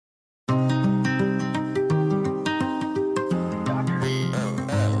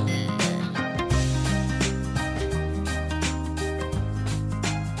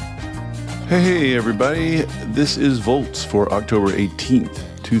Hey everybody, this is Volts for October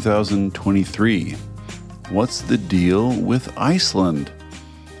 18th, 2023. What's the deal with Iceland?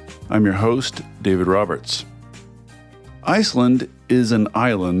 I'm your host, David Roberts. Iceland is an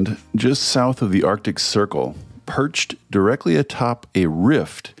island just south of the Arctic Circle, perched directly atop a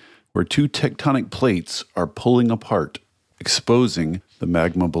rift where two tectonic plates are pulling apart, exposing the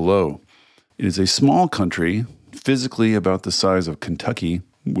magma below. It is a small country, physically about the size of Kentucky,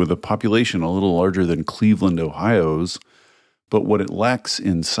 with a population a little larger than Cleveland, Ohio's, but what it lacks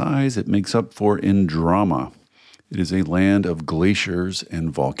in size, it makes up for in drama. It is a land of glaciers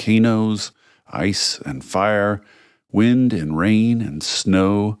and volcanoes, ice and fire, wind and rain and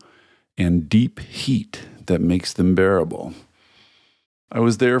snow, and deep heat that makes them bearable. I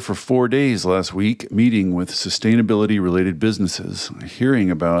was there for 4 days last week, meeting with sustainability-related businesses, hearing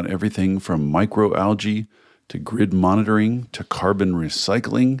about everything from microalgae to grid monitoring, to carbon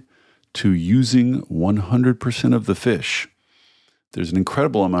recycling, to using 100% of the fish. There's an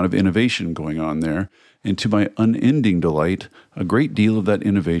incredible amount of innovation going on there, and to my unending delight, a great deal of that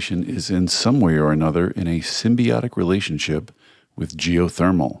innovation is in some way or another in a symbiotic relationship with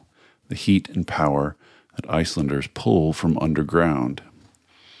geothermal, the heat and power that Icelanders pull from underground.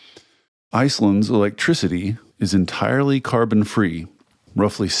 Iceland's electricity is entirely carbon-free,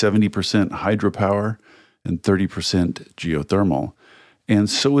 roughly 70% hydropower, and 30% geothermal, and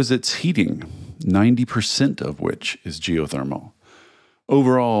so is its heating, 90% of which is geothermal.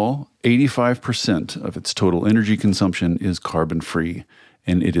 Overall, 85% of its total energy consumption is carbon-free,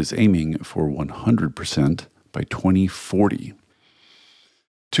 and it is aiming for 100% by 2040.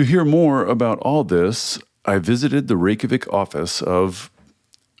 To hear more about all this, I visited the Reykjavik office of,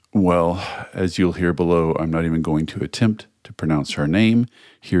 well, as you'll hear below, I'm not even going to attempt to pronounce her name.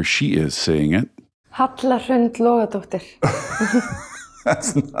 Here she is saying it. Halla Hrund Logadóttir.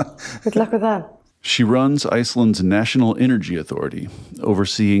 That's not... Good luck with that. She runs Iceland's National Energy Authority,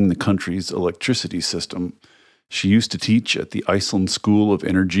 overseeing the country's electricity system. She used to teach at the Iceland School of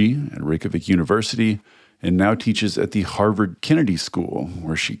Energy at Reykjavik University, and now teaches at the Harvard Kennedy School,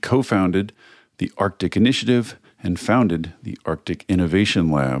 where she co-founded the Arctic Initiative and founded the Arctic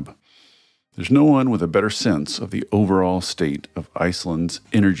Innovation Lab. There's no one with a better sense of the overall state of Iceland's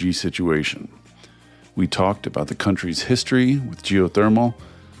energy situation. We talked about the country's history with geothermal,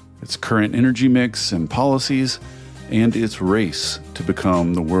 its current energy mix and policies, and its race to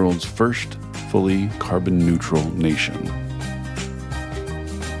become the world's first fully carbon-neutral nation.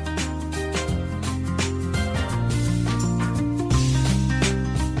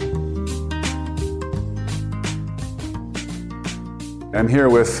 I'm here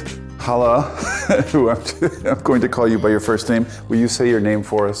with Halla, who I'm going to call you by your first name. Will you say your name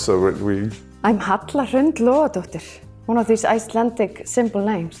for us so we... I'm Halla Hrund Logadóttir, one of these Icelandic simple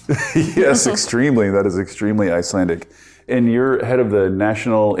names. Yes, extremely. That is extremely Icelandic. And you're head of the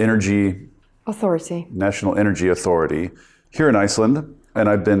National Energy Authority here in Iceland. And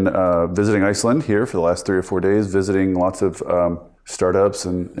I've been visiting Iceland here for the last 3 or 4 days, visiting lots of startups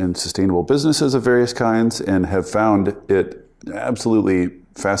and sustainable businesses of various kinds, and have found it absolutely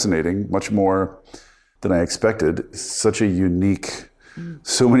fascinating, much more than I expected. Such a unique...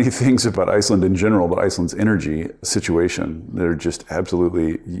 So many things about Iceland in general, but Iceland's energy situation, they're just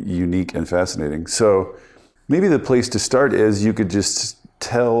absolutely unique and fascinating. So maybe the place to start is you could just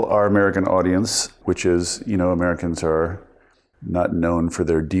tell our American audience, which is, Americans are not known for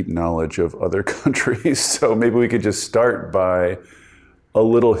their deep knowledge of other countries. So maybe we could just start by a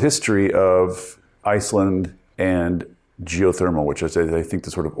little history of Iceland and geothermal, which is, I think,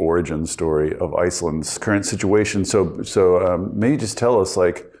 the sort of origin story of Iceland's current situation. So maybe just tell us,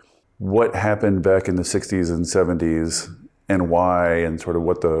 what happened back in the 60s and 70s and why, and sort of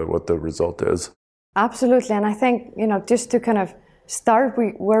what the result is. Absolutely, and I think, just to kind of start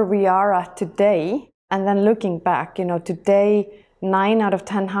where we are at today, and then looking back, today, 9 out of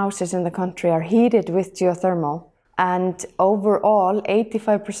 10 houses in the country are heated with geothermal. And overall,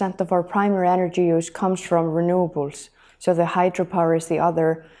 85% of our primary energy use comes from renewables. So the hydropower is the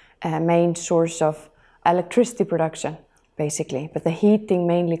other main source of electricity production, basically. But the heating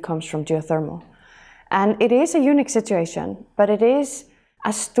mainly comes from geothermal. And it is a unique situation, but it is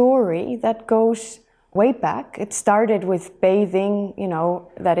a story that goes way back. It started with bathing,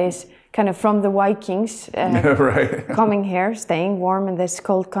 that is kind of from the Vikings right. coming here, staying warm in this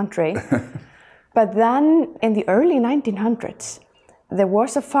cold country. But then in the early 1900s, there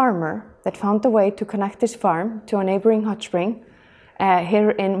was a farmer that found a way to connect his farm to a neighboring hot spring here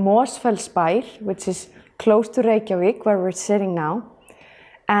in Mosfellsbær, which is close to Reykjavik, where we're sitting now.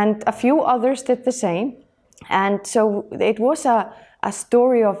 And a few others did the same. And so it was a a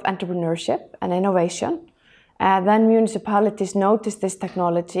story of entrepreneurship and innovation. Then municipalities noticed this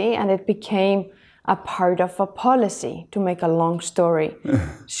technology and it became a part of a policy, to make a long story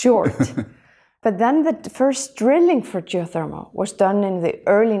short. But then the first drilling for geothermal was done in the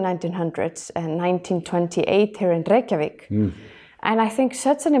early 1900s and 1928 here in Reykjavik. And I think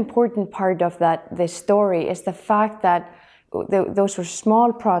such an important part of this story is the fact that those were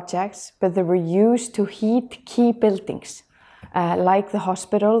small projects, but they were used to heat key buildings, like the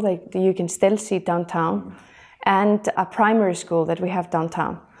hospital that you can still see downtown, and a primary school that we have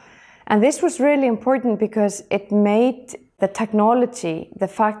downtown. And this was really important because it made the technology, the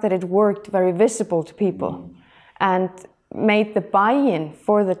fact that it worked, very visible to people, and made the buy-in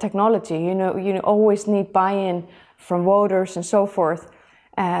for the technology. You always need buy-in from voters and so forth.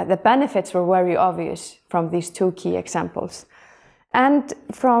 The benefits were very obvious from these two key examples. And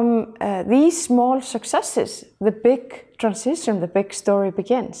from these small successes, the big transition, the big story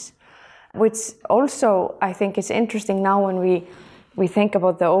begins, which also I think is interesting now when we think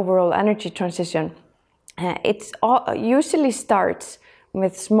about the overall energy transition. It usually starts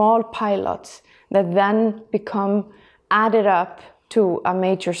with small pilots that then become added up to a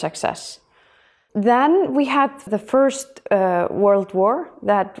major success. Then we had the First World War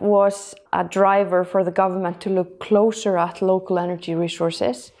that was a driver for the government to look closer at local energy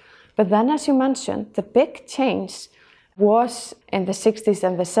resources. But then, as you mentioned, the big change was in the 60s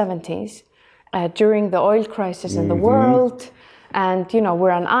and the 70s during the oil crisis in the world. And, we're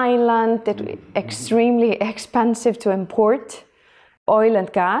an island, it's extremely expensive to import oil and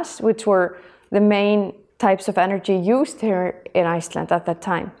gas, which were the main types of energy used here in Iceland at that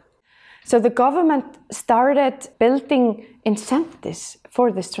time. So the government started building incentives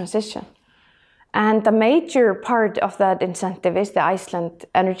for this transition. And a major part of that incentive is the Iceland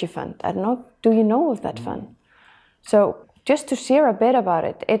Energy Fund. I don't know, do you know of that fund? So just to share a bit about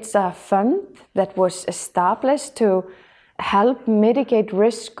it, it's a fund that was established to help mitigate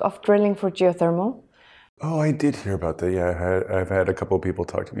risk of drilling for geothermal. Oh, I did hear about that. Yeah, I've had a couple of people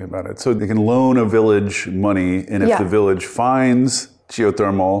talk to me about it. So they can loan a village money, and if the village finds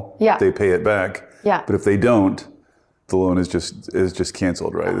geothermal, they pay it back. Yeah. But if they don't, the loan is just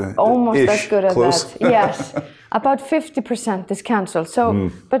canceled, right? Almost as good as that. Yes, about 50% is canceled. So,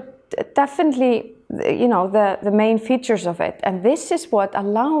 but definitely, the main features of it, and this is what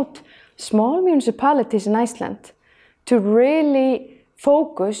allowed small municipalities in Iceland to really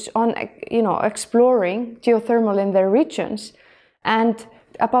focus on, exploring geothermal in their regions. And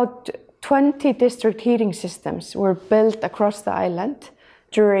about 20 district heating systems were built across the island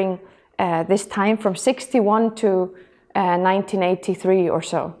during this time from 61 to 1983 or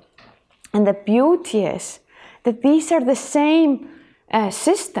so. And the beauty is that these are the same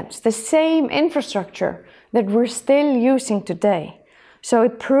systems, the same infrastructure that we're still using today. So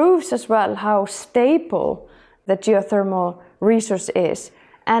it proves as well how stable the geothermal resource is,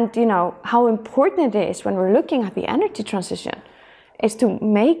 and how important it is when we're looking at the energy transition is to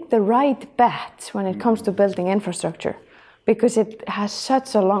make the right bet when it comes to building infrastructure, because it has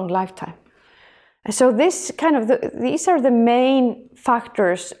such a long lifetime. So these are the main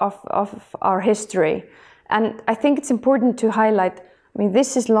factors of our history, and I think it's important to highlight.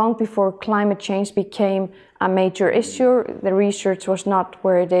 This is long before climate change became a major issue. The research was not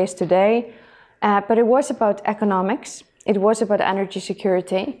where it is today. But it was about economics, it was about energy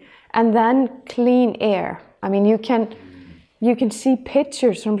security, and then clean air. You can see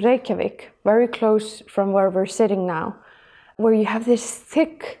pictures from Reykjavik, very close from where we're sitting now, where you have this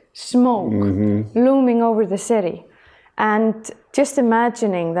thick smoke looming over the city. And just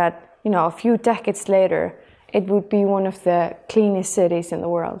imagining that, a few decades later, it would be one of the cleanest cities in the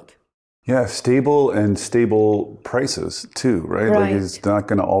world. Yeah, stable prices too, right? Like it's not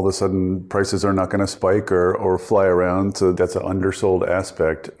going to all of a sudden, prices are not going to spike or fly around. So that's an undersold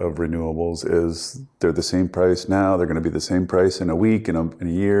aspect of renewables is they're the same price now. They're going to be the same price in a week, in a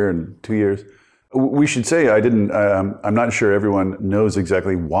year, and 2 years. We should say I'm not sure everyone knows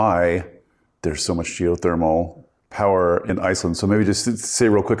exactly why there's so much geothermal power in Iceland. So maybe just say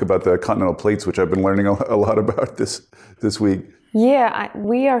real quick about the continental plates, which I've been learning a lot about this week. Yeah,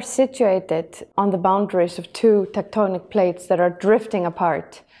 we are situated on the boundaries of two tectonic plates that are drifting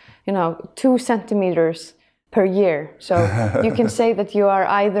apart, 2 centimeters per year. So you can say that you are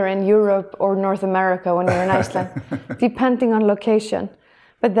either in Europe or North America when you're in Iceland, depending on location.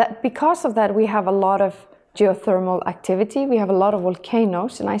 But because of that, we have a lot of geothermal activity. We have a lot of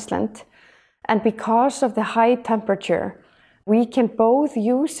volcanoes in Iceland. And because of the high temperature, we can both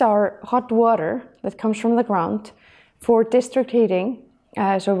use our hot water that comes from the ground for district heating,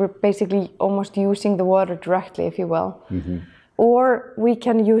 so we're basically almost using the water directly, if you will. or we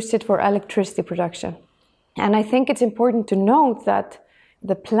can use it for electricity production. And I think it's important to note that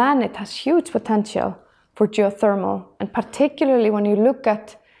the planet has huge potential for geothermal, and particularly when you look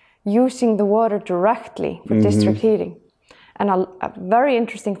at using the water directly for district heating. And very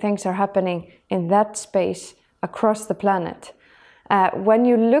interesting things are happening in that space across the planet. When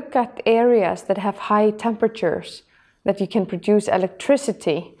you look at areas that have high temperatures, that you can produce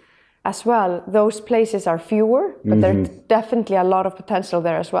electricity as well, those places are fewer, but there's definitely a lot of potential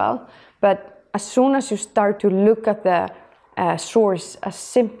there as well. But as soon as you start to look at the source as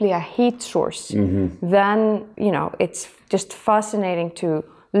simply a heat source, then it's just fascinating to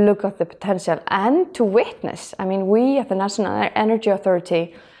look at the potential and to witness. I mean, we at the National Energy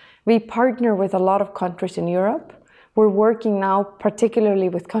Authority, we partner with a lot of countries in Europe. We're working now particularly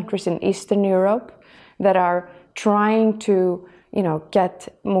with countries in Eastern Europe that are trying to get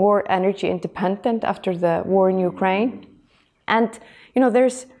more energy independent after the war in Ukraine. And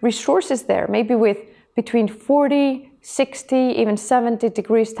there's resources there, maybe with between 40, 60, even 70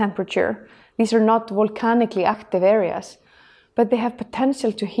 degrees temperature. These are not volcanically active areas, but they have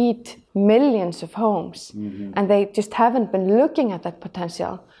potential to heat millions of homes. And they just haven't been looking at that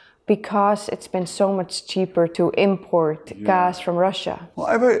potential because it's been so much cheaper to import gas from Russia. Well,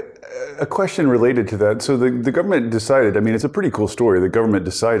 I have a question related to that. So the government decided, it's a pretty cool story. The government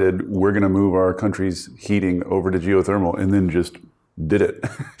decided we're going to move our country's heating over to geothermal, and then just did it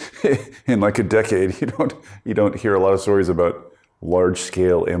in like a decade. You don't hear a lot of stories about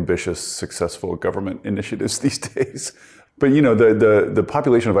large-scale, ambitious, successful government initiatives these days. But the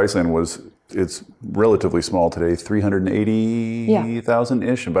population of Iceland it's relatively small today,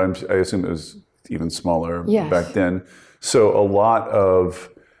 380,000-ish, but I assume it was even smaller back then. So a lot of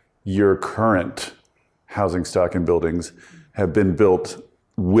your current housing stock and buildings have been built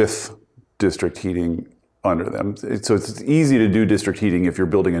with district heating under them. So it's easy to do district heating if you're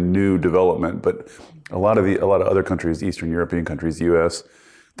building a new development, but a lot of other countries, Eastern European countries, US,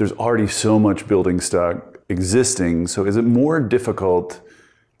 there's already so much building stock existing. So is it more difficult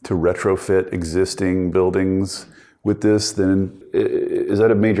to retrofit existing buildings with this? Is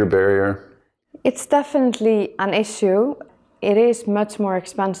that a major barrier? It's definitely an issue. It is much more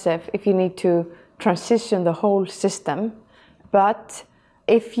expensive if you need to transition the whole system. But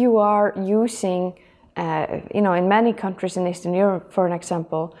if you are using, in many countries in Eastern Europe, for an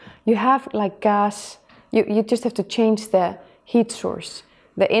example, you have like gas, you just have to change the heat source.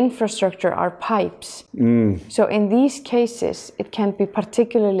 The infrastructure are pipes. So in these cases, it can be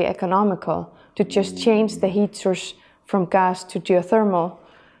particularly economical to just change the heat source from gas to geothermal.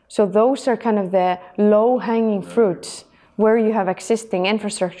 So those are kind of the low-hanging fruits where you have existing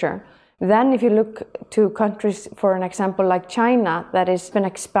infrastructure. Then if you look to countries, for an example, like China, that has been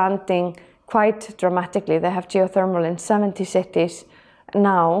expanding quite dramatically. They have geothermal in 70 cities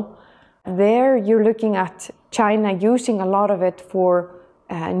now. There you're looking at China using a lot of it for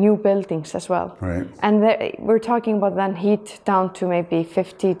new buildings as well. Right. And we're talking about then heat down to maybe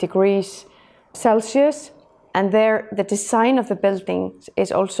 50 degrees Celsius. And there, the design of the buildings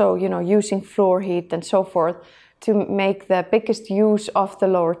is also, using floor heat and so forth to make the biggest use of the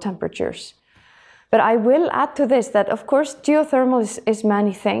lower temperatures. But I will add to this that, of course, geothermal is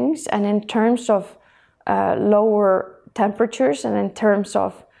many things. And in terms of lower temperatures and in terms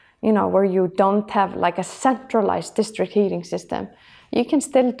of, where you don't have like a centralized district heating system, you can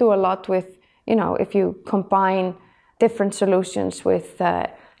still do a lot with, if you combine different solutions with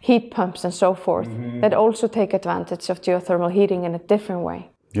heat pumps and so forth, that also take advantage of geothermal heating in a different way.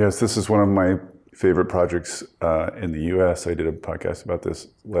 Yes, this is one of my favorite projects in the US. I did a podcast about this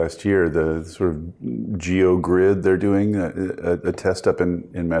last year, the sort of geogrid they're doing, a test up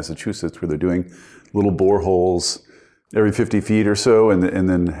in Massachusetts where they're doing little boreholes every 50 feet or so and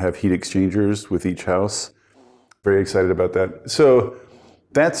then have heat exchangers with each house. Very excited about that. So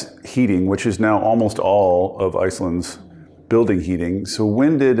that's heating, which is now almost all of Iceland's building heating. So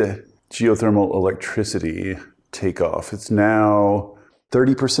when did geothermal electricity take off? It's now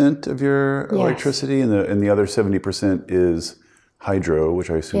 30% of your electricity, and the other 70% is hydro,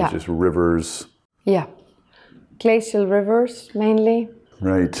 which I assume is just rivers. Yeah, glacial rivers mainly.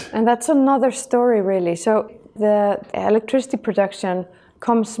 Right. And that's another story, really. So the electricity production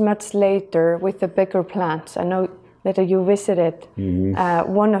comes much later with the bigger plants. I know that you visited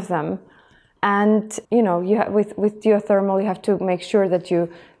one of them. And, with geothermal, you have to make sure that you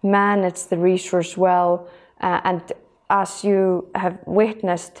manage the resource well. And as you have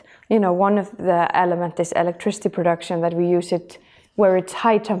witnessed, one of the elements is electricity production, that we use it where it's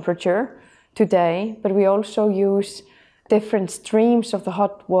high temperature today, but we also use different streams of the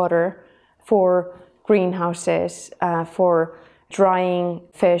hot water for greenhouses, for drying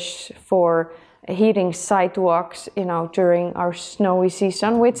fish, for heating sidewalks, during our snowy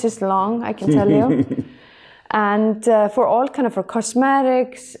season, which is long, I can tell you. And for all for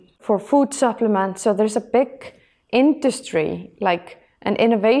cosmetics, for food supplements. So there's a big industry, like an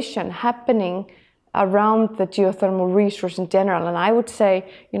innovation happening around the geothermal resource in general. And I would say,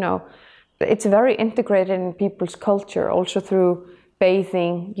 it's very integrated in people's culture, also through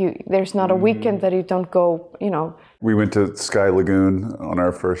bathing. There's not a weekend that you don't go, We went to Sky Lagoon on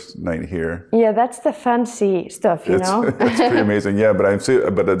our first night here. Yeah, that's the fancy stuff, know? It's pretty amazing, yeah.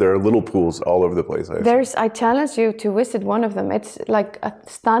 But there are little pools all over the place. I challenge you to visit one of them. It's like a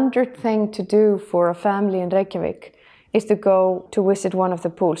standard thing to do for a family in Reykjavik, is to go to visit one of the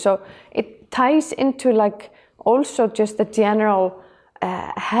pools. So it ties into also just the general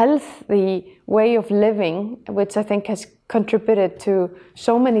healthy way of living, which I think has contributed to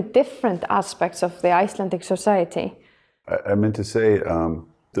so many different aspects of the Icelandic society. I meant to say,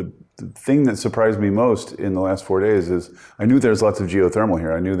 the thing that surprised me most in the last 4 days is I knew there's lots of geothermal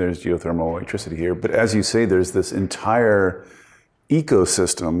here. I knew there's geothermal electricity here. But as you say, there's this entire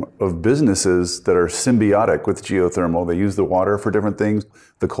ecosystem of businesses that are symbiotic with geothermal. They use the water for different things,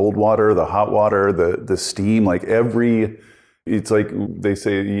 the cold water, the hot water, the steam, it's like they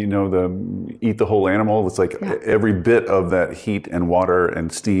say, eat the whole animal. It's like every bit of that heat and water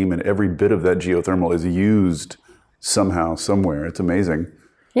and steam and every bit of that geothermal is used somehow, somewhere. It's amazing.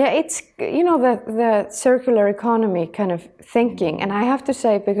 Yeah, it's, the circular economy kind of thinking. And I have to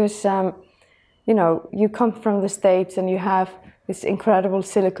say, because, you come from the States and you have this incredible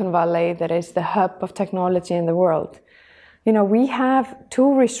Silicon Valley that is the hub of technology in the world. We have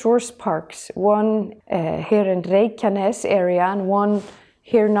 2 resource parks, one here in Reykjanes area and one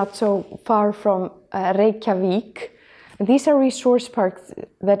here not so far from Reykjavik. And these are resource parks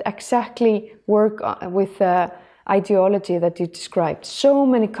that exactly work with the ideology that you described. So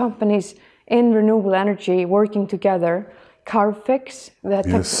many companies in renewable energy working together. Carbfix,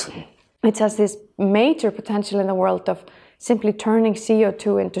 it has this major potential in the world of simply turning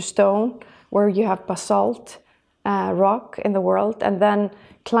CO2 into stone, where you have basalt rock in the world, and then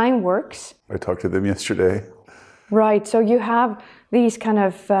Climeworks. I talked to them yesterday. Right, so you have these kind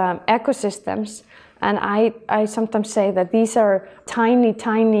of ecosystems, and I sometimes say that these are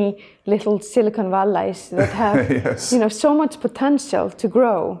tiny little Silicon Valleys that have yes. So much potential to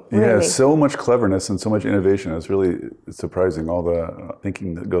grow. Really. Yeah, so much cleverness and so much innovation. It's really surprising, all the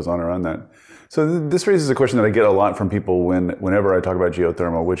thinking that goes on around that. So this raises a question that I get a lot from people whenever I talk about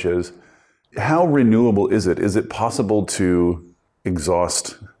geothermal, which is, how renewable is it? Is it possible to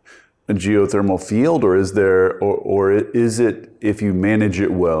exhaust a geothermal field, or is it, if you manage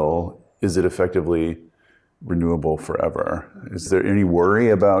it well, is it effectively renewable forever? Is there any worry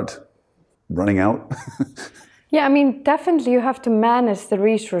about running out? Yeah, definitely you have to manage the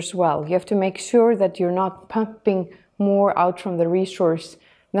resource well. You have to make sure that you're not pumping more out from the resource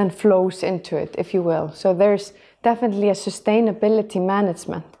than flows into it, if you will. So there's definitely a sustainability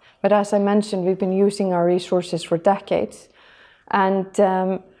management. But as I mentioned, we've been using our resources for decades, and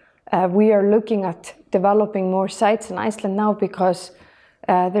we are looking at developing more sites in Iceland now because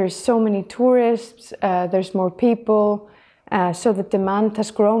there's so many tourists, there's more people, so the demand has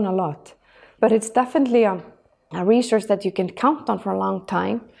grown a lot. But it's definitely a resource that you can count on for a long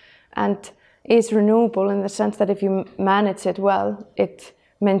time, and is renewable in the sense that if you manage it well, it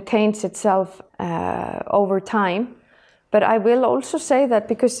maintains itself over time. But I will also say that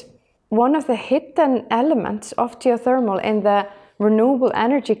because one of the hidden elements of geothermal in the renewable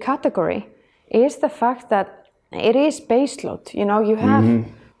energy category is the fact that it is baseload. You have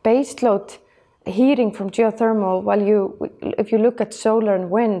baseload heating from geothermal, while if you look at solar and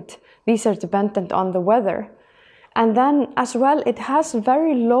wind, these are dependent on the weather. And then as well, it has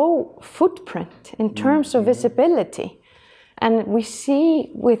very low footprint in terms of visibility. And we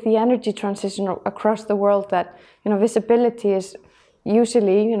see with the energy transition across the world that visibility is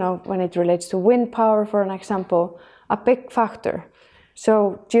usually, when it relates to wind power, for an example, a big factor.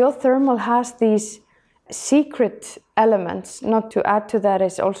 So geothermal has these secret elements. Not to add to that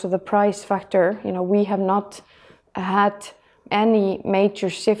is also the price factor. We have not had any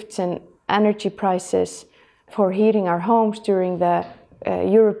major shifts in energy prices for heating our homes during the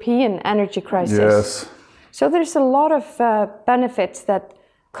European energy crisis. Yes. So there's a lot of benefits that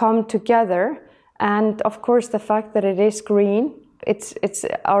come together, and of course the fact that it is green, it's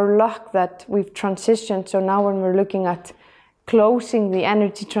our luck that we've transitioned. So now when we're looking at closing the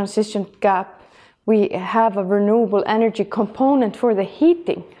energy transition gap, we have a renewable energy component for the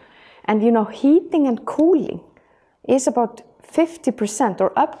heating. And heating and cooling is about 50%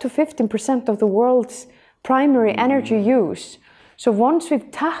 or up to 15% of the world's primary energy use. So once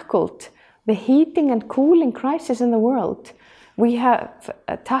we've tackled the heating and cooling crisis in the world, we have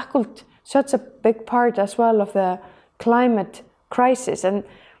tackled such a big part as well of the climate crisis. And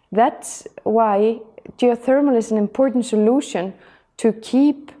that's why geothermal is an important solution to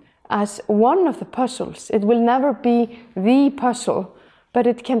keep as one of the puzzles. It will never be the puzzle, but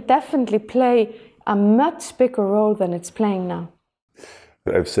it can definitely play a much bigger role than it's playing now.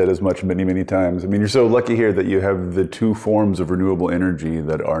 I've said as much many, many times. I mean, you're so lucky here that you have the two forms of renewable energy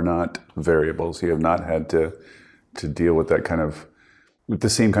that are not variables. You have not had to deal with that with the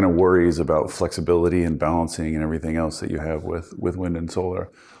same kind of worries about flexibility and balancing and everything else that you have with wind and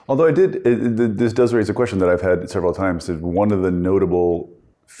solar. Although this does raise a question that I've had several times. That one of the notable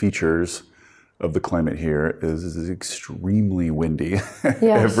features of the climate here is it's extremely windy.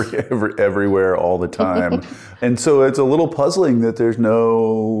 Yes. Everywhere all the time. And so it's a little puzzling that there's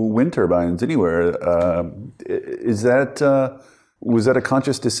no wind turbines anywhere. Was that a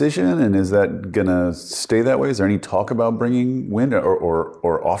conscious decision, and is that gonna stay that way? Is there any talk about bringing wind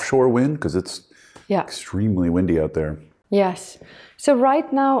or offshore wind? Because it's extremely windy out there. Yes. So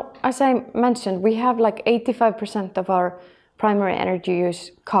right now, as I mentioned, we have like 85% of our primary energy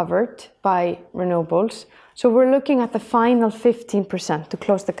use covered by renewables. So we're looking at the final 15% to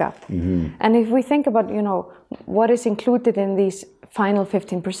close the gap. Mm-hmm. And if we think about, what is included in these final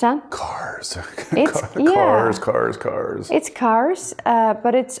 15%? Cars. Cars. It's cars,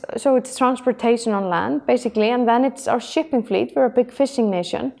 but it's transportation on land, basically, and then it's our shipping fleet. We're a big fishing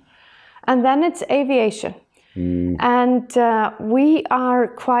nation. And then it's aviation. Mm. And we are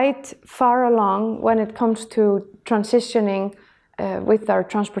quite far along when it comes to transitioning with our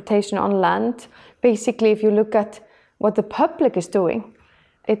transportation on land. Basically, if you look at what the public is doing,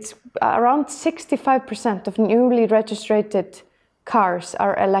 it's around 65% of newly registered cars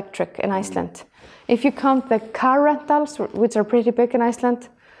are electric in Iceland. If you count the car rentals, which are pretty big in Iceland,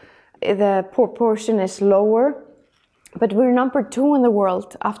 the proportion is lower. But we're number 2 in the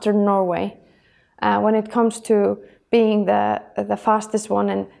world after Norway when it comes to being the fastest one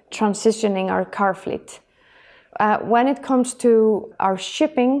in transitioning our car fleet. When it comes to our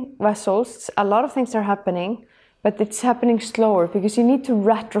shipping vessels, a lot of things are happening, but it's happening slower because you need to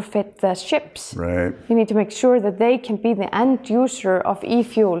retrofit the ships. Right. You need to make sure that they can be the end user of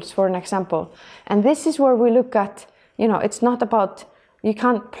e-fuels, for an example. And this is where we look at, it's not about, you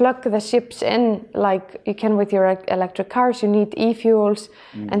can't plug the ships in like you can with your electric cars. You need e-fuels.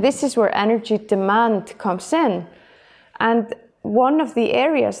 Mm. And this is where energy demand comes in. And one of the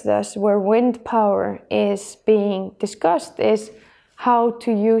areas thus where wind power is being discussed is how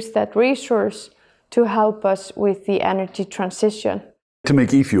to use that resource to help us with the energy transition. To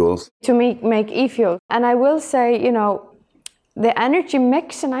make e-fuels. To make e-fuel. And I will say, the energy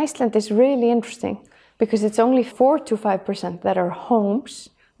mix in Iceland is really interesting because it's only 4 to 5% that are homes,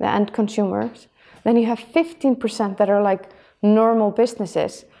 the end consumers. Then you have 15% that are like normal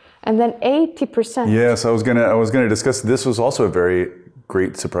businesses. And then 80%. Yes, I was gonna discuss. This was also a very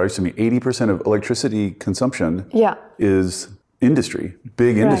great surprise to me. 80% of electricity consumption is industry,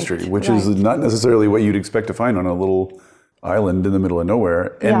 big industry, which is not necessarily what you'd expect to find on a little island in the middle of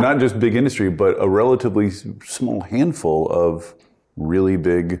nowhere. And not just big industry, but a relatively small handful of really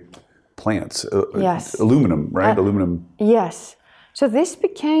big plants. Yes. Aluminum, right? Aluminum. Yes. So this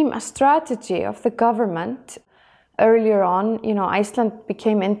became a strategy of the government. Earlier on, Iceland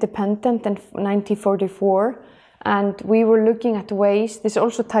became independent in 1944, and we were looking at ways, this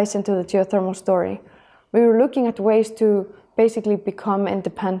also ties into the geothermal story, we were looking at ways to basically become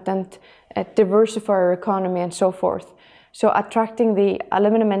independent, diversify our economy and so forth. So attracting the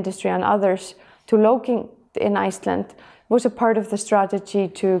aluminum industry and others to locate in Iceland was a part of the strategy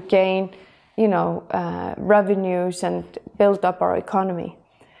to gain, revenues and build up our economy.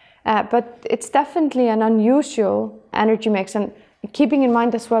 But it's definitely an unusual energy mix, and keeping in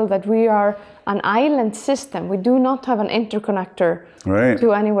mind as well that we are an island system. We do not have an interconnector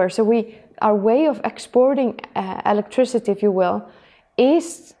to anywhere. So our way of exporting electricity, if you will,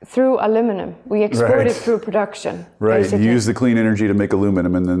 is through aluminum. We export it through production. Right, basically. You use the clean energy to make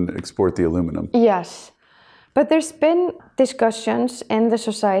aluminum and then export the aluminum. Yes, but there's been discussions in the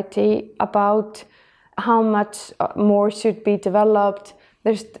society about how much more should be developed.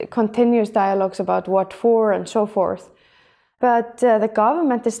 There's continuous dialogues about what for and so forth. But the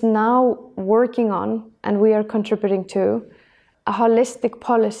government is now working on, and we are contributing to, a holistic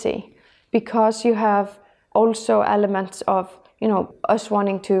policy, because you have also elements of, us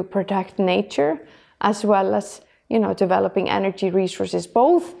wanting to protect nature, as well as, developing energy resources.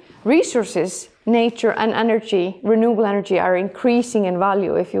 Both resources, nature and energy, renewable energy, are increasing in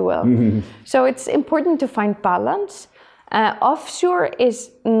value, if you will. Mm-hmm. So it's important to find balance. Offshore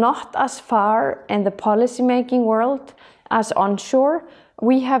is not as far in the policy-making world as onshore.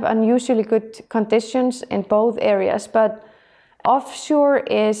 We have unusually good conditions in both areas, but offshore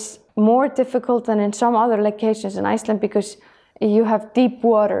is more difficult than in some other locations in Iceland because you have deep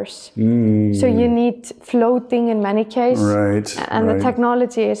waters. So you need floating in many cases. And the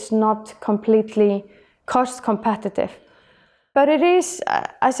technology is not completely cost competitive. But it is,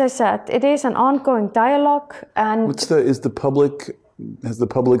 as I said, it is an ongoing dialogue. And has the public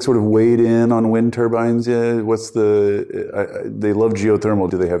sort of weighed in on wind turbines yet? They love geothermal.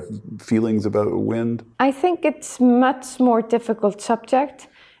 Do they have feelings about wind? I think it's much more difficult subject.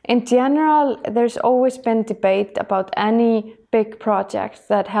 In general, there's always been debate about any big projects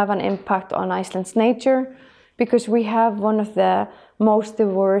that have an impact on Iceland's nature, because we have one of the most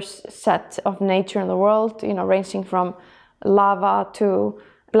diverse sets of nature in the world, ranging from lava to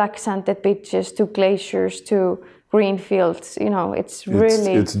black sanded beaches to glaciers to green fields. It's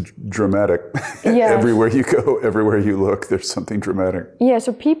dramatic. Yes. Everywhere you go, everywhere you look, there's something dramatic. Yeah,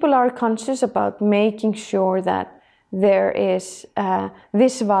 so people are conscious about making sure that there is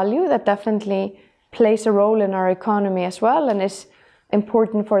this value that definitely plays a role in our economy as well and is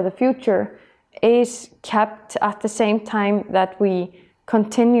important for the future, is kept at the same time that we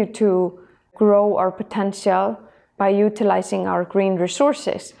continue to grow our potential by utilizing our green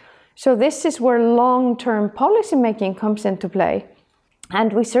resources. So this is where long-term policy making comes into play.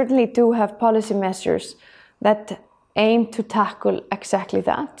 And we certainly do have policy measures that aim to tackle exactly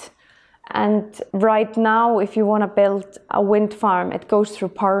that. And right now, if you want to build a wind farm, it goes through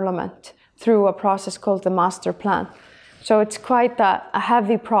Parliament, through a process called the master plan. So it's quite a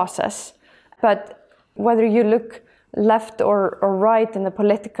heavy process. But whether you look left or right in the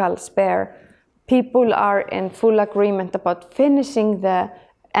political sphere, people are in full agreement about finishing the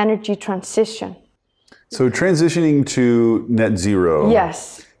energy transition. So transitioning to net zero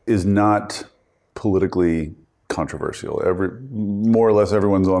yes. is not politically controversial. More or less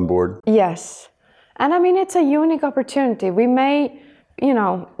everyone's on board. Yes. And I mean, it's a unique opportunity. We may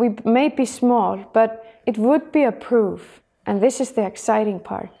be small, but it would be a proof, and this is the exciting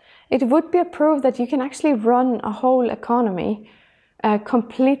part. It would be a proof that you can actually run a whole economy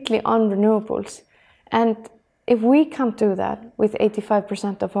completely on renewables. And if we can't do that with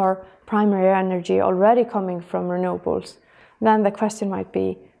 85% of our primary energy already coming from renewables, then the question might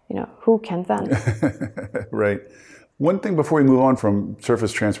be, who can then? Right. One thing before we move on from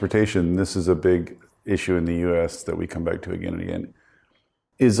surface transportation, this is a big issue in the US that we come back to again and again.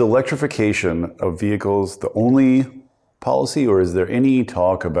 Is electrification of vehicles the only policy, or is there any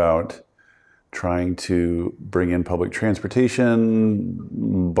talk about trying to bring in public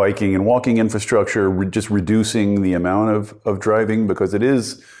transportation, biking and walking infrastructure, just reducing the amount of driving, because it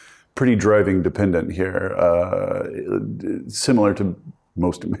is pretty driving dependent here, similar to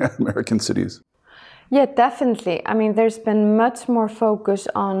most American cities? Yeah, definitely. I mean, there's been much more focus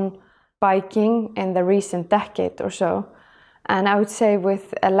on biking in the recent decade or so. And I would say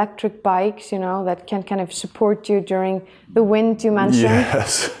with electric bikes, that can kind of support you during the wind you mentioned.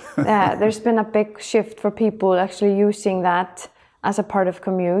 Yes. There's been a big shift for people actually using that as a part of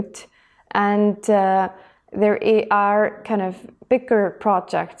commute. And there are kind of bigger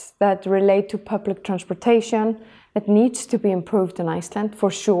projects that relate to public transportation that needs to be improved in Iceland,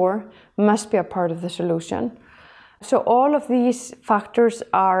 for sure, must be a part of the solution. So all of these factors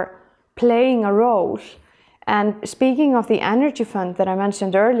are playing a role. And speaking of the energy fund that I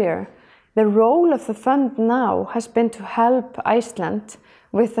mentioned earlier, the role of the fund now has been to help Iceland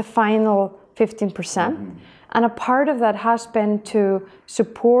with the final 15%. Mm-hmm. And a part of that has been to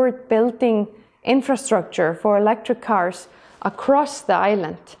support building infrastructure for electric cars across the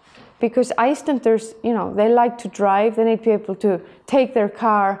island. Because Icelanders, they like to drive, they need to be able to take their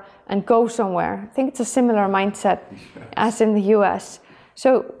car and go somewhere. I think it's a similar mindset as in the US.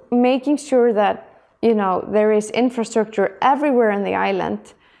 So making sure that there is infrastructure everywhere in the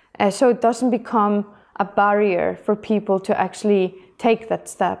island, so it doesn't become a barrier for people to actually take that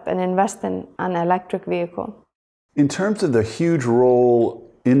step and invest in an electric vehicle. In terms of the huge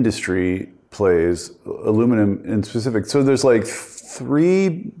role industry plays, aluminum in specific, so there's like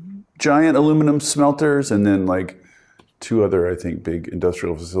 3 giant aluminum smelters and then like 2 other, I think, big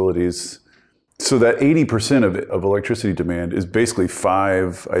industrial facilities. So that 80% of electricity demand is basically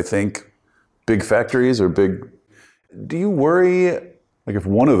 5, I think, big factories or big. Do you worry, like if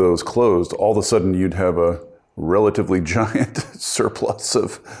one of those closed, all of a sudden you'd have a relatively giant surplus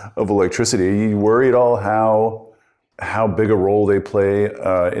of electricity? Are you worried at all how big a role they play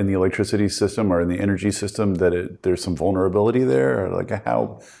in the electricity system or in the energy system, that there's some vulnerability there? Or like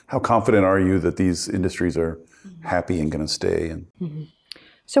how confident are you that these industries are happy and going to stay?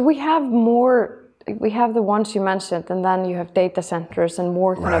 So we have the ones you mentioned, and then you have data centers and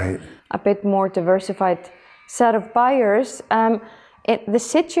more kind of a bit more diversified set of buyers. The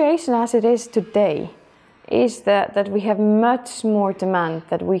situation as it is today is that we have much more demand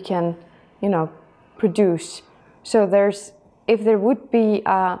that we can, produce. So if there would be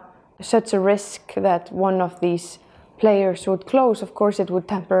such a risk that one of these players would close, of course it would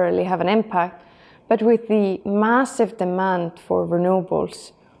temporarily have an impact. But with the massive demand for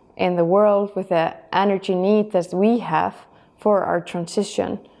renewables in the world, with the energy need that we have for our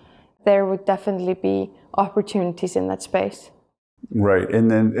transition, there would definitely be opportunities in that space. Right,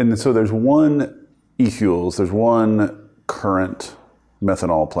 and so there's one e-fuels, there's one current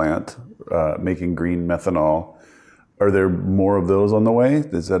methanol plant making green methanol. Are there more of those on the way?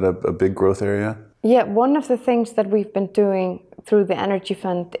 Is that a big growth area? Yeah, one of the things that we've been doing through the Energy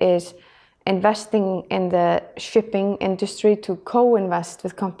Fund is investing in the shipping industry to co-invest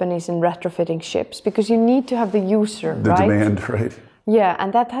with companies in retrofitting ships, because you need to have the user, the demand, right? Yeah,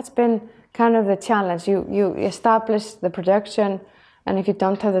 and that has been kind of the challenge. You establish the production, and if you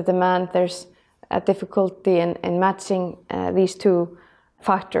don't have the demand, there's a difficulty in matching these two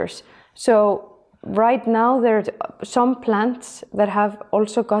factors. So right now, there are some plants that have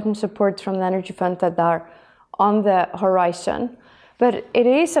also gotten support from the Energy Fund that are on the horizon. But it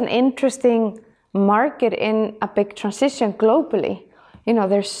is an interesting market in a big transition globally.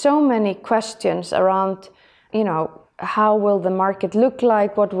 There's so many questions around, how will the market look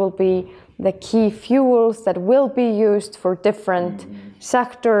like? What will be the key fuels that will be used for different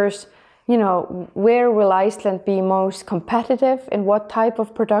sectors? Where will Iceland be most competitive? In what type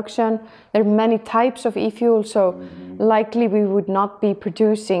of production? There are many types of e-fuels, so likely we would not be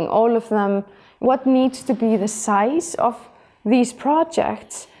producing all of them. What needs to be the size of these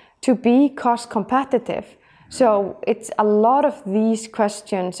projects to be cost competitive? So it's a lot of these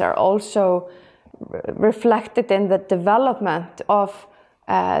questions are also reflected in the development of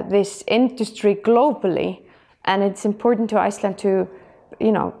this industry globally, and it's important to Iceland to,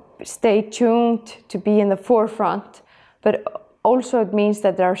 stay tuned, to be in the forefront, but also it means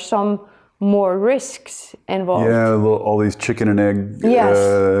that there are some more risks involved. Yeah, all these chicken and egg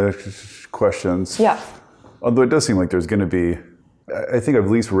questions. Yeah. Although it does seem like there's going to be, I think I've at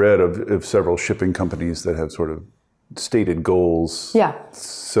least read of several shipping companies that have sort of stated goals. Yeah.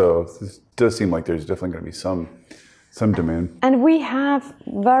 So it does seem like there's definitely going to be some demand. And we have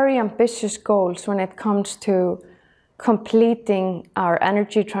very ambitious goals when it comes to completing our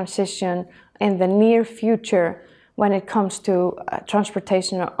energy transition in the near future, when it comes to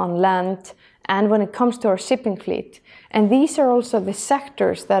transportation on land and when it comes to our shipping fleet. And these are also the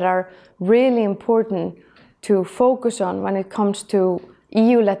sectors that are really important to focus on when it comes to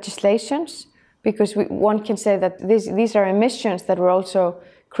EU legislations, because one can say that these are emissions that we're also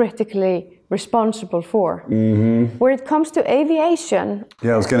critically responsible for. Where it comes to aviation...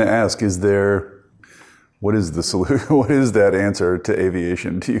 Yeah, I was going to ask, what is the solution? What is that answer to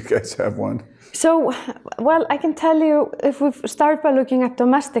aviation? Do you guys have one? So, well, I can tell you, if we start by looking at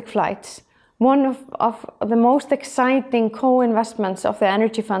domestic flights, one of the most exciting co-investments of the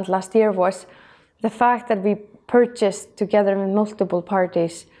Energy Fund last year was the fact that we purchased together with multiple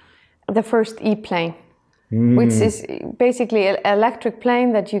parties the first e-plane, which is basically an electric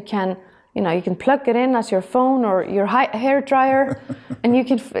plane that you can plug it in as your phone or your hair dryer, and you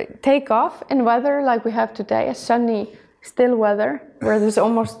can take off in weather like we have today, a sunny, still weather where there's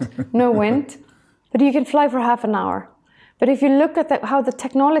almost no wind, but you can fly for half an hour. But if you look at how the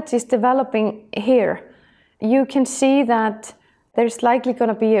technology is developing here, you can see that there's likely going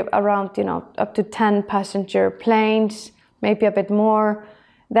to be around, up to 10 passenger planes, maybe a bit more,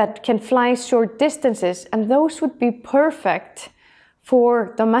 that can fly short distances, and those would be perfect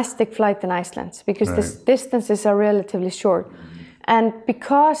for domestic flight in Iceland, because the distances are relatively short. And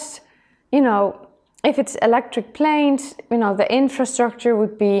because, if it's electric planes, the infrastructure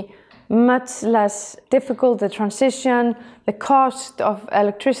would be much less difficult, the transition, the cost of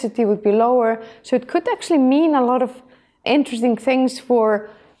electricity would be lower. So it could actually mean a lot of interesting things for,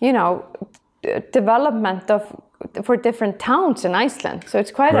 development for different towns in Iceland. So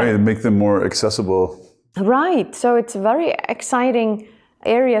it's quite make them more accessible. Right, so it's a very exciting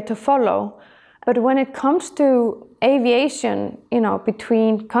area to follow. But when it comes to aviation,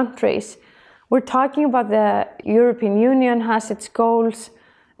 between countries, we're talking about the European Union has its goals.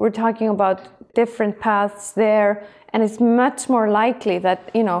 we're talking about different paths there, and it's much more likely that,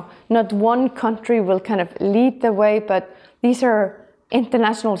 not one country will kind of lead the way, but these are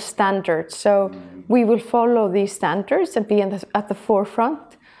international standards. So we will follow these standards and be at the forefront,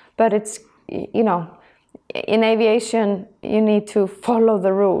 but it's, in aviation, you need to follow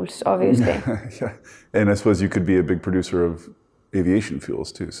the rules, obviously. Yeah. And I suppose you could be a big producer of aviation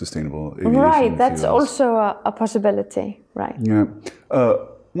fuels too, sustainable aviation Right, that's fuels. also a possibility, right? Yeah.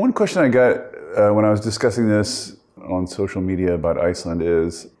 One question I got when I was discussing this on social media about Iceland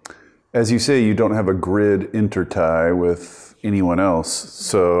is, as you say, you don't have a grid intertie with anyone else,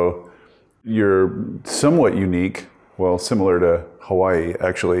 so you're somewhat unique, well, similar to Hawaii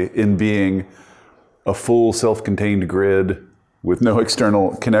actually, in being a full self-contained grid with no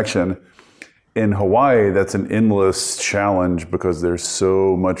external connection. In Hawaii, that's an endless challenge because there's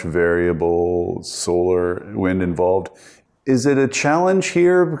so much variable solar wind involved. Is it a challenge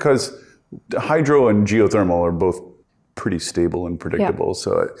here? Because hydro and geothermal are both pretty stable and predictable. Yeah.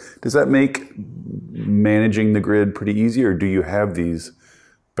 So does that make managing the grid pretty easy, or do you have these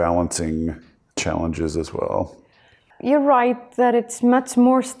balancing challenges as well? You're right that it's much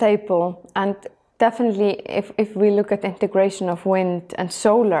more stable, and definitely if we look at integration of wind and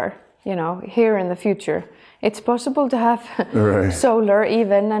solar, here in the future, it's possible to have right. solar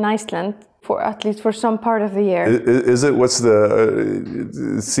even in Iceland, for at least for some part of the year. Is it?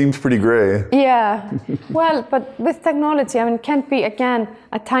 It seems pretty gray. Yeah, well, but with technology, it can be, again,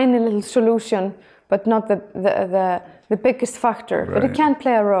 a tiny little solution, but not the biggest factor, right. But it can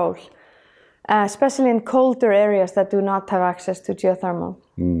play a role, especially in colder areas that do not have access to geothermal.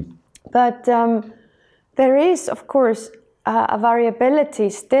 But there is, of course, a variability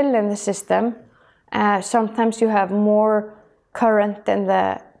still in the system. Sometimes you have more current in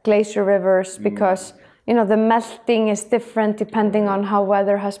the glacier rivers because the melting is different depending on how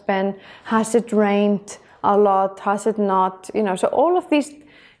weather has been. Has it rained a lot? Has it not? So all of these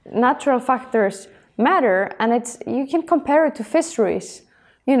natural factors matter, and you can compare it to fisheries.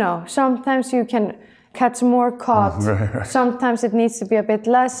 Sometimes you can catch more cod. Right. Sometimes it needs to be a bit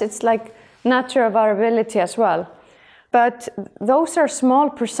less. It's like natural variability as well. But those are small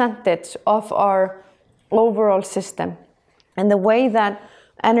percentage of our overall system. And the way that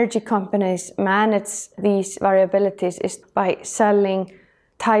energy companies manage these variabilities is by selling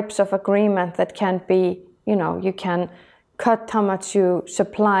types of agreement that can be, you can cut how much you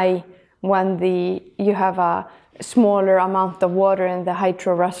supply when you have a smaller amount of water in the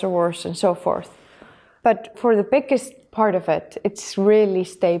hydro reservoirs and so forth. But for the biggest part of it, it's really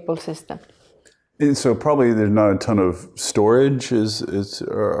stable system. And so probably there's not a ton of storage.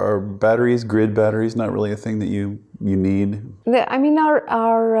 Are batteries, grid batteries, not really a thing that you need?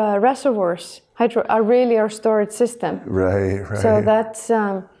 Our reservoirs are really our storage system. Right. So that's,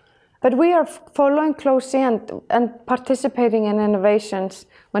 but we are following closely and participating in innovations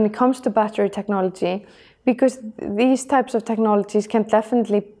when it comes to battery technology, because these types of technologies can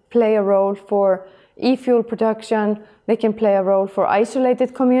definitely play a role for e-fuel production. They can play a role for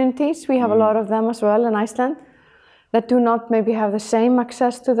isolated communities. We have a lot of them as well in Iceland that do not maybe have the same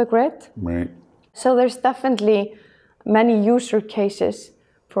access to the grid. Right. So there's definitely many user cases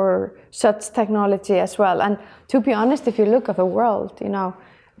for such technology as well. And to be honest, if you look at the world,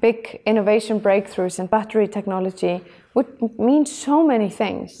 big innovation breakthroughs in battery technology would mean so many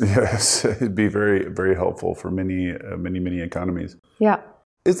things. Yes, it'd be very, very helpful for many economies. Yeah.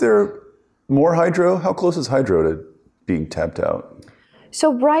 Is there more hydro? How close is hydro to being tapped out?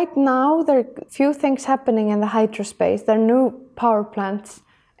 So right now, there are a few things happening in the hydro space. There are new power plants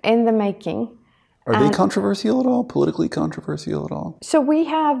in the making. Are they controversial at all? Politically controversial at all? So we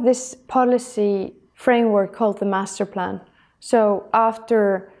have this policy framework called the master plan. So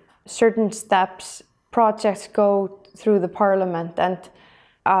after certain steps, projects go through the parliament and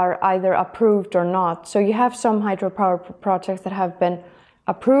are either approved or not. So you have some hydropower projects that have been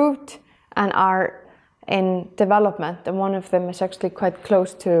approved and are in development, and one of them is actually quite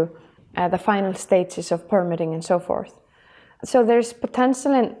close to the final stages of permitting and so forth. So there's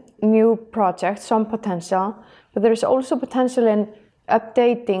potential in new projects, some potential, but there's also potential in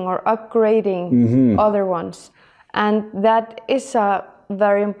updating or upgrading other ones. And that is a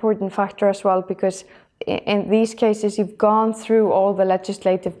very important factor as well, because in these cases you've gone through all the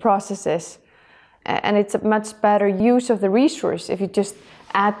legislative processes, and it's a much better use of the resource if you just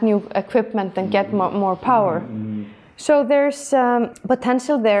add new equipment and get more power. So there's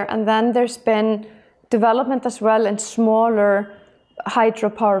potential there, and then there's been development as well in smaller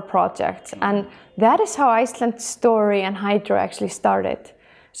hydropower projects, and that is how Iceland's story and hydro actually started.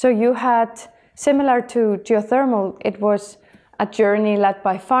 So you had, similar to geothermal, it was a journey led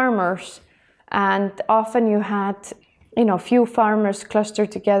by farmers, and often you had, few farmers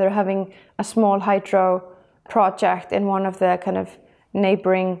clustered together having a small hydro project in one of the kind of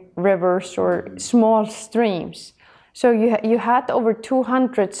neighboring rivers or small streams. So you had over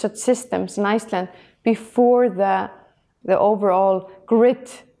 200 such systems in Iceland before the overall grid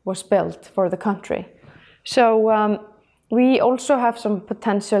was built for the country. So we also have some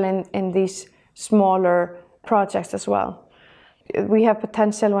potential in these smaller projects as well. We have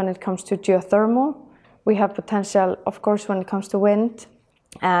potential when it comes to geothermal. We have potential, of course, when it comes to wind.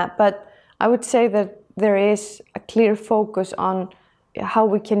 But I would say that there is a clear focus on how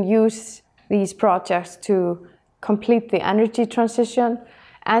we can use these projects to complete the energy transition.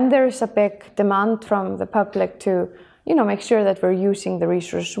 And there is a big demand from the public to, make sure that we're using the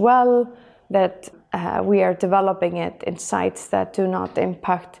resource well, that we are developing it in sites that do not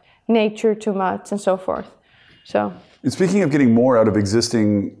impact nature too much, and so forth. So, and speaking of getting more out of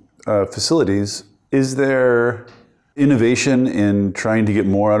existing facilities, is there innovation in trying to get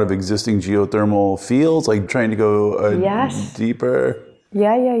more out of existing geothermal fields, like trying to go yes. deeper?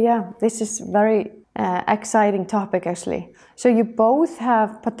 Yeah. This is very exciting topic, actually. So you both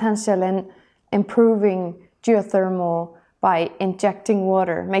have potential in improving geothermal by injecting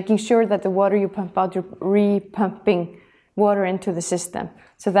water, making sure that the water you pump out, you're re-pumping water into the system.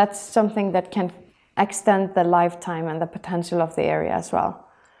 So that's something that can extend the lifetime and the potential of the area as well.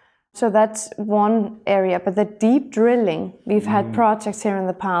 So that's one area, but the deep drilling, we've had projects here in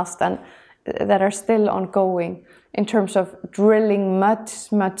the past and that are still ongoing in terms of drilling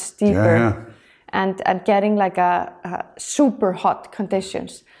much deeper and getting like a super hot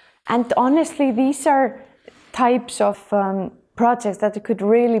conditions. And honestly, these are types of projects that could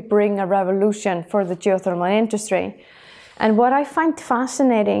really bring a revolution for the geothermal industry. And what I find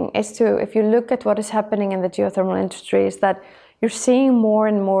fascinating is if you look at what is happening in the geothermal industry, is that you're seeing more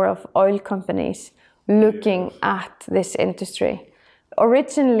and more of oil companies looking at this industry.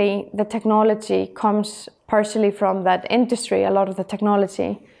 Originally, the technology comes partially from that industry, a lot of the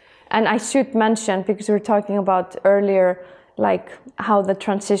technology. And I should mention, because we were talking about earlier, like how the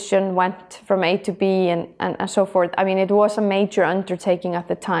transition went from A to B and so forth. I mean, it was a major undertaking at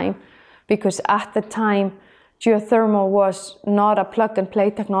the time, because at the time, geothermal was not a plug and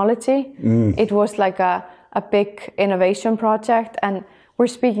play technology. It was like a big innovation project. And we're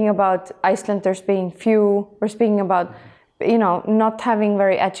speaking about Icelanders being few. We're speaking about, not having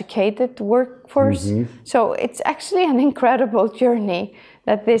very educated workforce. So it's actually an incredible journey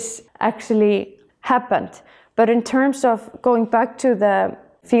that this actually happened. But in terms of going back to the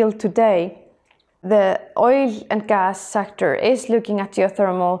field today, the oil and gas sector is looking at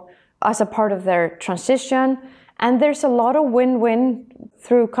geothermal as a part of their transition. And there's a lot of win-win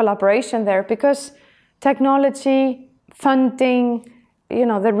through collaboration there, because technology, funding,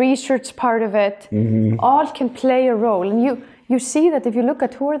 the research part of it, all can play a role. And you see that if you look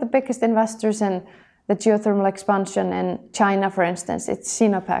at who are the biggest investors in the geothermal expansion in China, for instance, it's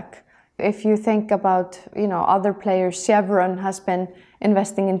Sinopec. If you think about, other players, Chevron has been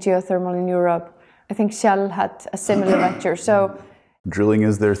investing in geothermal in Europe. I think Shell had a similar venture. So drilling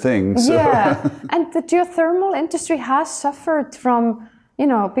is their thing. So. Yeah, and the geothermal industry has suffered from,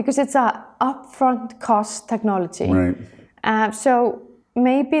 because it's a upfront cost technology. Right. So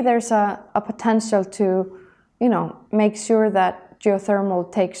maybe there's a potential to, make sure that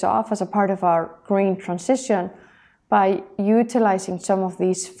geothermal takes off as a part of our green transition by utilizing some of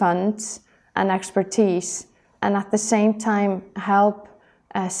these funds and expertise, and at the same time help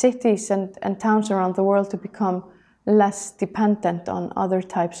cities and towns around the world to become less dependent on other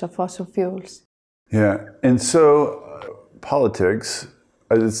types of fossil fuels. Yeah, and so politics,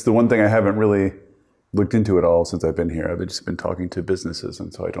 it's the one thing I haven't really looked into at all since I've been here. I've just been talking to businesses,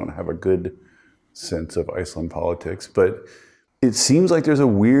 and so I don't have a good sense of Iceland politics. But it seems like there's a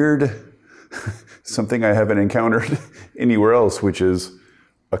weird, something I haven't encountered anywhere else, which is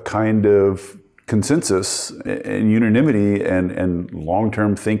a kind of consensus and unanimity and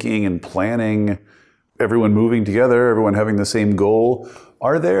long-term thinking and planning, everyone moving together, everyone having the same goal.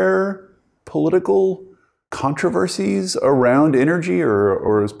 Are there political controversies around energy,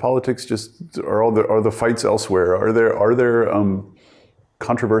 or is politics just are the fights elsewhere? Are there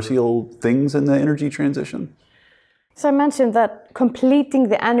controversial things in the energy transition? So I mentioned that completing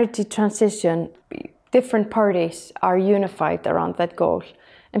the energy transition, different parties are unified around that goal.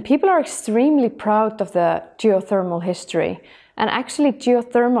 And people are extremely proud of the geothermal history. And actually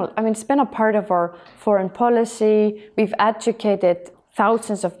geothermal, it's been a part of our foreign policy. We've educated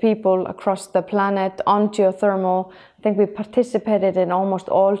thousands of people across the planet on geothermal. I think we participated in almost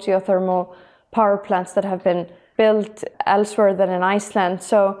all geothermal power plants that have been built elsewhere than in Iceland.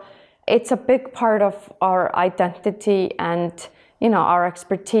 So it's a big part of our identity and, our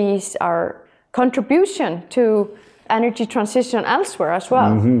expertise, our contribution to energy transition elsewhere as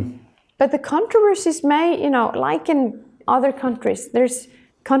well. Mm-hmm. But the controversies may, like in other countries, there's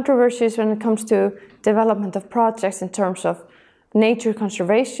controversies when it comes to development of projects in terms of nature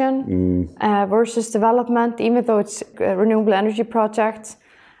conservation versus development, even though it's renewable energy projects.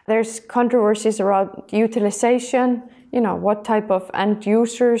 There's controversies around utilization, what type of end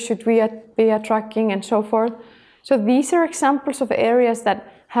users should we be attracting and so forth. So these are examples of areas that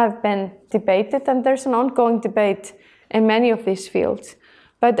have been debated, and there's an ongoing debate in many of these fields.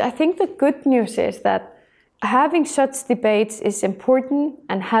 But I think the good news is that having such debates is important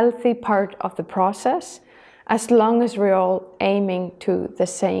and healthy part of the process, as long as we're all aiming to the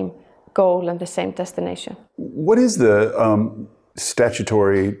same goal and the same destination. What is the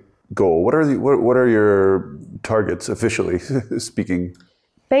statutory goal? What are your targets officially speaking?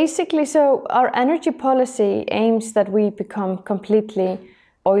 Basically, so our energy policy aims that we become completely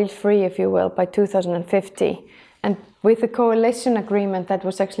oil-free, if you will, by 2050. And with the coalition agreement that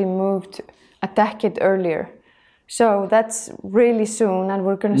was actually moved a decade earlier. So that's really soon, and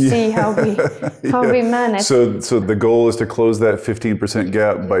we're going to see how we manage. So the goal is to close that 15%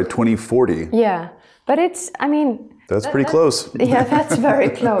 gap by 2040. Yeah, but that's pretty close. Yeah, that's very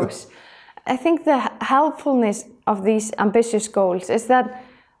close. I think the helpfulness of these ambitious goals is that,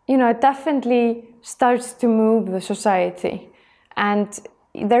 it definitely starts to move the society. And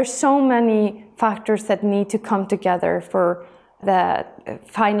there's so many factors that need to come together for the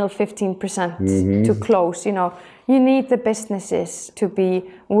final 15% to close. You need the businesses to be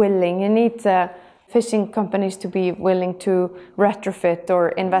willing. You need the fishing companies to be willing to retrofit or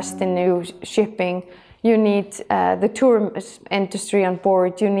invest in new shipping. You need the tourism industry on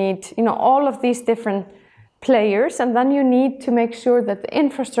board. You need, all of these different players, and then you need to make sure that the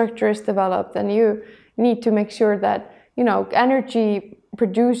infrastructure is developed, and you need to make sure that, energy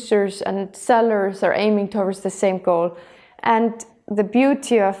producers and sellers are aiming towards the same goal. And the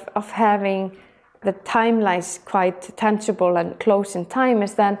beauty of having the timelines quite tangible and close in time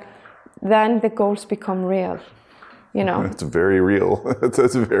is that then the goals become real. It's very real.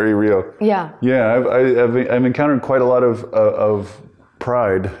 That's very real. Yeah. Yeah, I've encountered quite a lot of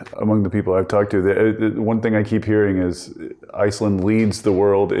pride among the people I've talked to. The one thing I keep hearing is Iceland leads the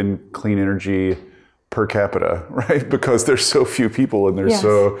world in clean energy per capita, right? Because there's so few people, and there's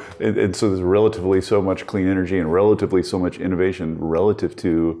so there's relatively so much clean energy and relatively so much innovation relative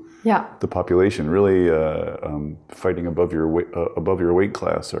to the population. Really fighting above your weight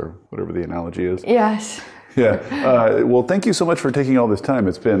class, or whatever the analogy is. Yes. Yeah. Well, thank you so much for taking all this time.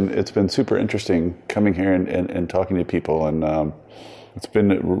 It's been super interesting coming here and talking to people, and it's been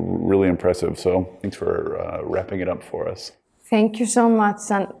really impressive. So thanks for wrapping it up for us. Thank you so much,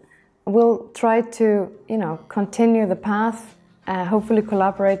 and we'll try to continue the path. Hopefully,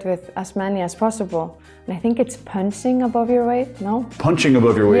 collaborate with as many as possible. And I think it's punching above your weight. No. Punching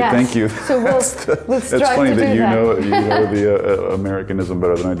above your weight. Yes. Thank you. So we'll strive It's funny to that do you know the Americanism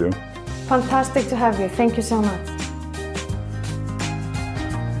better than I do. Fantastic to have you. Thank you so much.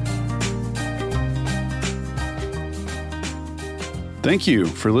 Thank you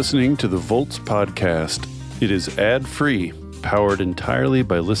for listening to the Volts podcast. It is ad-free, powered entirely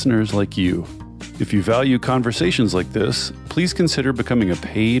by listeners like you. If you value conversations like this, please consider becoming a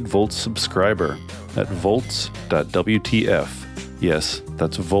paid Volts subscriber at volts.wtf. Yes,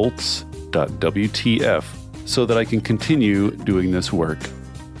 that's volts.wtf, so that I can continue doing this work.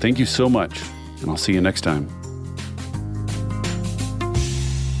 Thank you so much, and I'll see you next time.